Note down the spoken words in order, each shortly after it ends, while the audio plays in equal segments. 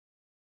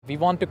We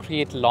want to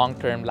create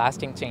long-term,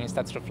 lasting change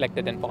that's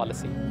reflected in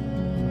policy.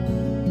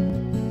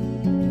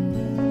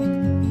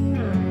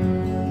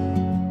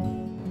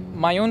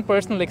 My own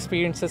personal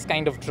experiences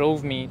kind of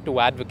drove me to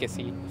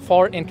advocacy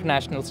for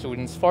international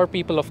students, for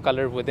people of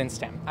color within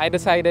STEM. I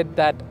decided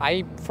that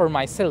I, for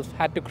myself,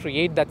 had to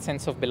create that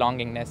sense of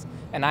belongingness,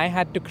 and I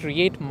had to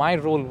create my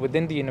role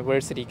within the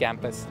university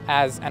campus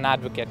as an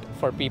advocate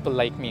for people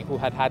like me who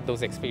had had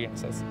those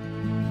experiences.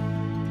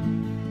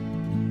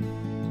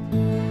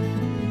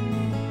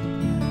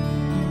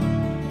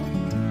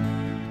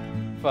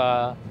 If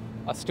a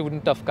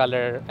student of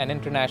color, an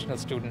international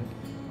student,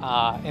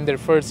 in their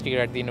first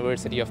year at the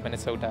University of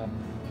Minnesota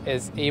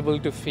is able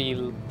to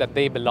feel that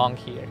they belong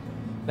here,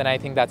 then I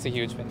think that's a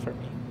huge win for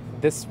me.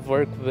 This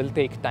work will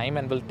take time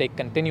and will take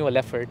continual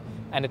effort,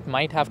 and it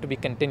might have to be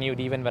continued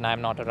even when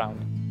I'm not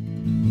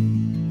around.